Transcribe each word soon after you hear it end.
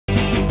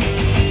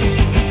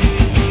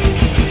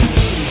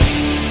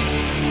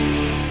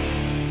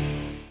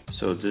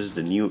So this is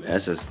the new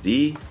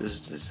SSD. This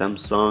is the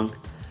Samsung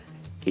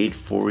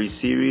 840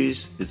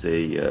 series. It's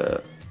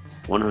a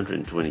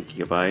 120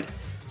 gigabyte.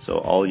 So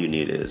all you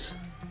need is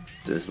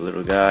this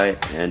little guy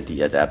and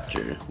the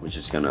adapter, which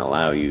is going to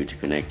allow you to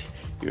connect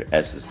your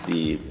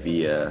SSD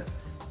via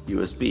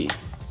USB.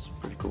 It's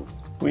pretty cool.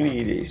 We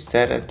need a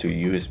SATA to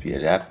USB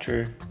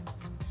adapter,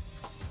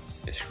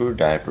 a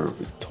screwdriver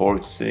with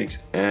Torx 6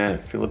 and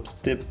Phillips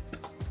tip,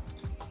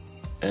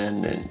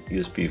 and an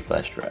USB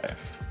flash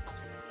drive.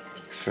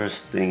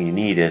 First thing you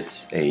need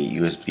is a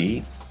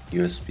USB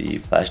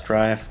flash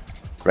drive.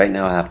 Right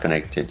now I have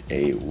connected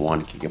a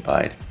 1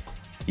 gigabyte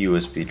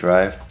USB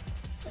drive,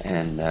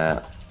 and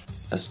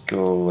let's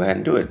go ahead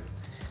and do it.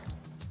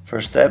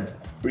 First step,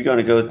 we're going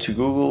to go to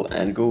Google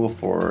and Google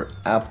for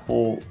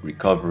Apple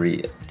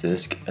Recovery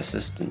Disk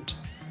Assistant.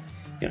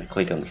 You're going to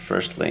click on the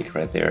first link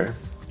right there,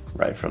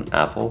 right from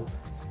Apple,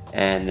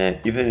 and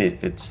even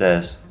if it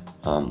says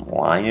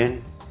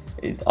Lion,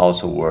 it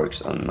also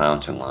works on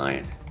Mountain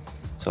Lion.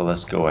 So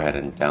let's go ahead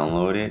and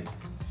download it,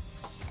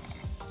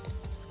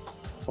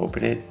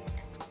 open it.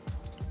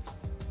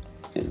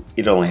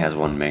 It only has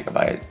 1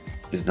 megabyte,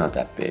 it's not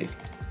that big.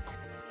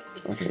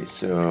 Okay,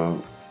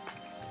 so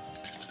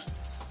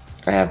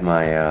I have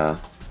my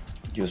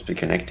USB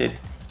connected.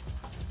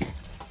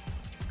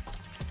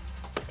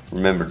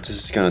 Remember, this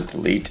is gonna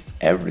delete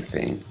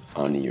everything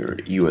on your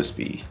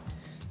USB,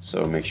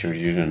 so make sure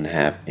you don't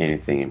have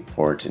anything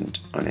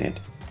important on it.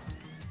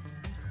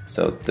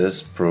 So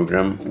this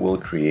program will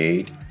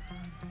create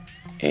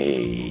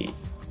a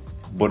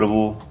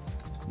bootable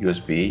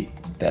USB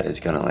that is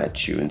gonna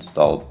let you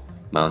install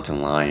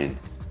Mountain Lion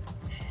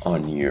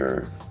on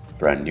your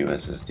brand new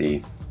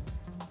SSD.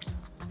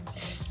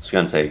 It's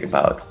gonna take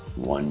about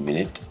 1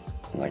 minute.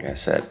 Like I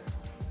said,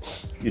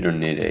 you don't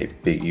need a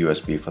big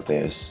USB for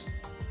this.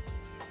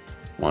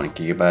 1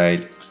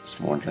 gigabyte is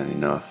more than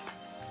enough.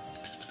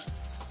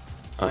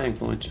 I'm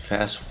going to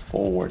fast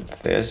forward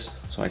this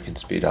so I can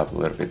speed up a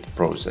little bit the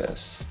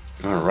process.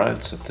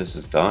 Alright, so this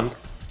is done.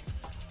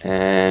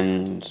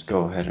 And let's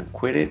go ahead and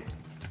quit it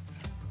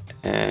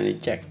and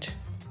eject.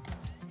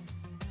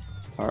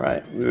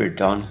 Alright, we're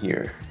done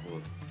here.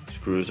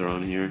 Screws are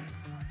on here,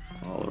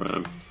 all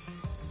around.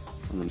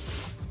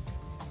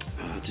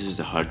 This is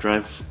the hard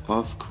drive,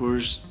 of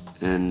course,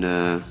 and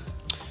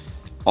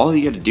all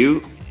you gotta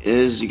do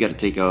is you gotta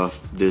take off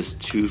these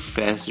 2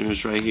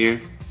 fasteners right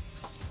here.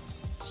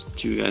 These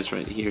 2 guys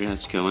right here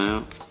has to come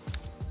out.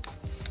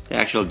 They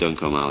actually don't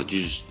come out, you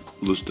just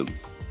loose them.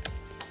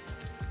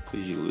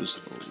 You loose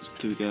all these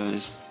 2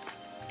 guys.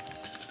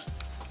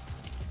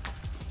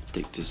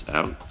 Take this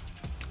out.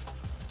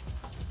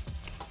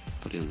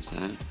 Put it on the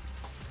side.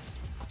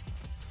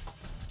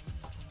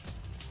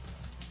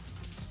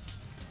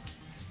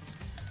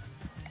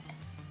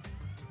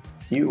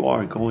 You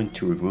are going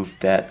to remove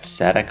that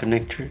SATA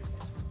connector.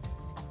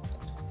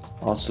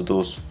 Also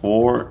those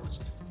 4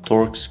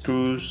 Torx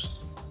screws.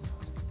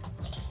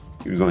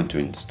 You're going to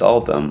install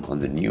them on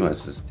the new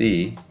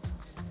SSD,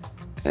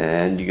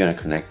 and you're gonna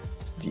connect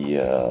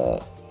the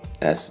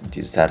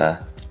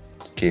SATA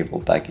cable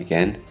back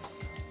again.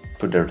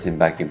 Put everything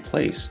back in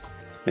place.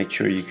 Make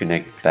sure you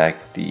connect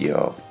back the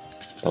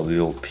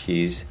little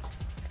piece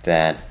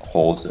that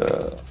holds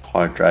the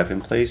hard drive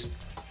in place,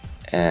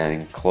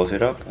 and close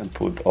it up and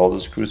put all the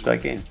screws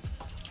back in.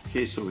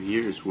 Okay, so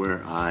here is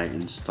where I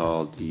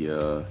installed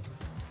the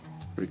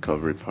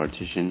recovery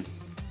partition,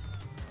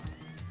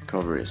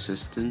 recovery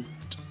assistant.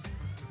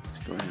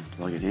 Let's go ahead and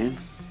plug it in.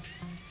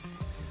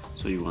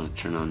 So you want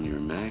to turn on your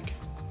Mac,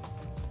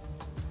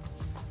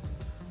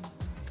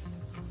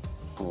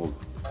 hold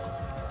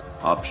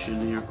option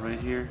here,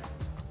 right here.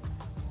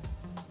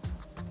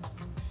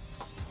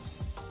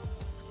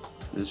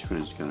 This screen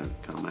is going to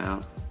come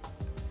out.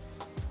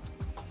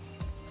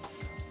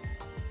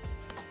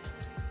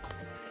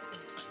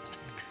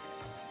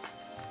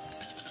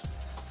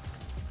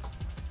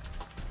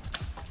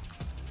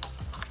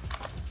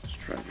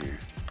 Right here.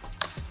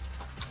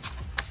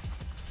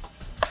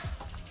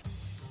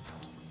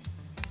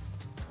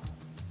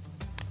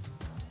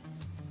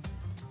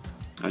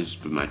 I just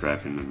put my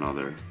drive in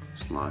another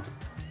slot.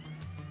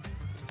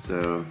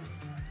 So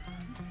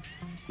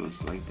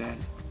it's like that.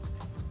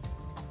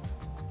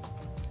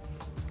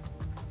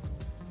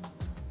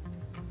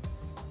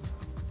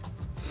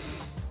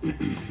 It's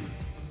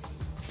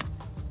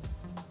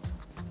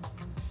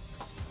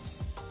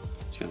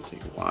gonna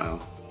take a while,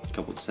 a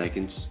couple of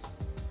seconds.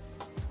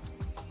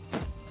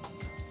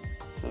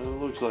 So it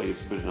looks like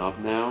it's booting up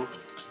now.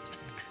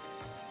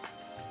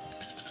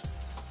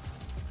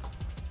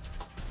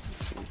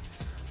 Okay.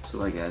 So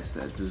like I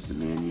said, this is the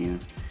menu.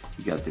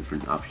 You got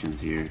different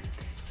options here.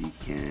 You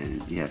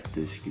have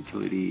disk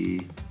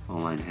utility,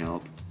 online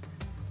help.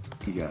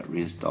 You got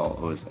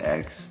reinstall OS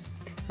X.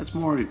 That's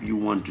more if you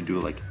want to do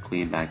like a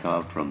clean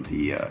backup from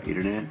the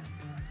internet.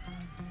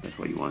 That's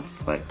what you want to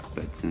select.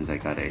 But since I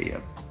got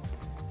a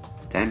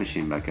time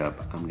machine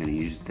backup, I'm gonna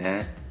use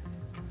that.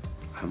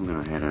 I'm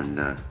gonna head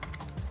and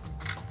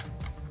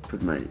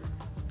put my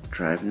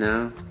drive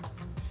now.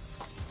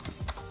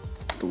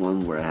 the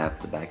one where I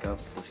have the backup,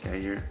 this guy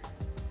here.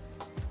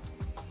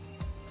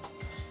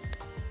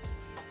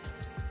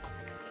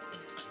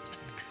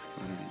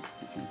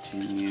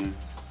 Continue.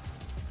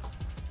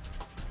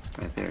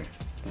 Right there,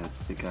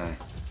 that's the guy.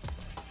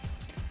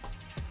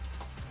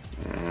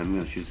 And I'm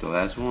gonna choose the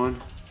last one.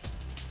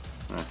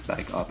 Last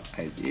backup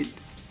I did.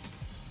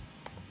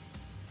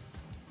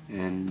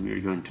 And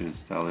we're going to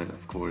install it,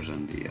 of course,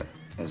 on the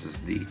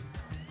SSD.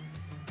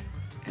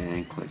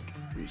 And click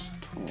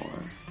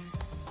restore.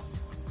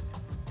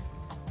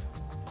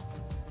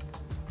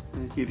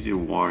 And it gives you a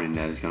warning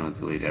that it's gonna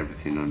delete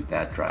everything on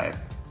that drive.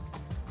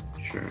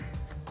 Sure.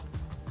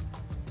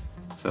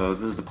 So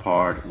this is the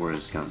part where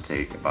it's gonna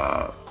take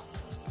about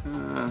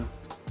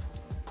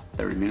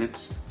 30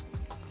 minutes,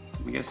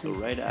 I'm guessing.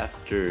 So right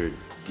after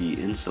the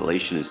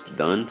installation is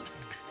done,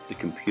 the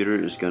computer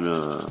is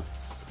gonna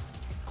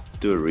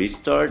do a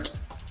restart,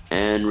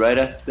 and right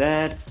after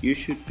that you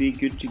should be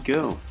good to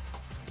go.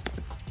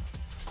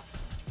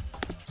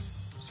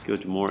 Let's go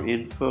to more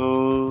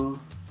info,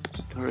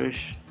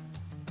 storage,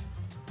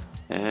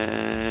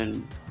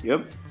 and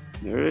yep,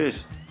 there it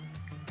is.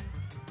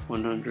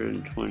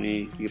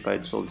 120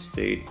 gigabyte solid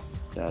state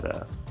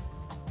SATA.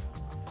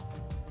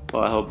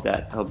 Well, I hope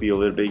that helped you a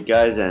little bit,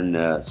 guys,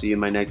 and see you in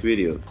my next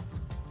video.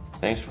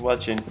 Thanks for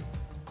watching.